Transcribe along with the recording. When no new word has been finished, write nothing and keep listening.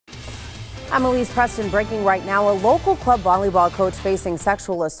I'm Elise Preston. Breaking right now, a local club volleyball coach facing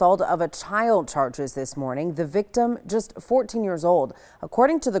sexual assault of a child charges this morning. The victim, just 14 years old.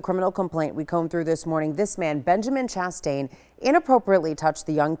 According to the criminal complaint we combed through this morning, this man, Benjamin Chastain, inappropriately touched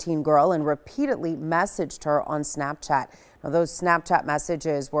the young teen girl and repeatedly messaged her on Snapchat. Now, those Snapchat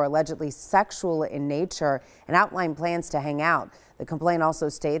messages were allegedly sexual in nature and outlined plans to hang out. The complaint also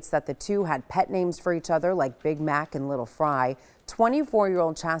states that the two had pet names for each other like Big Mac and Little Fry.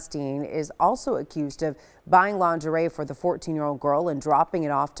 24-year-old Chastain is also accused of buying lingerie for the 14-year-old girl and dropping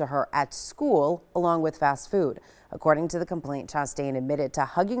it off to her at school along with fast food. According to the complaint, Chastain admitted to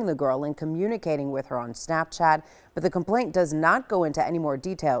hugging the girl and communicating with her on Snapchat, but the complaint does not go into any more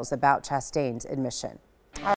details about Chastain's admission.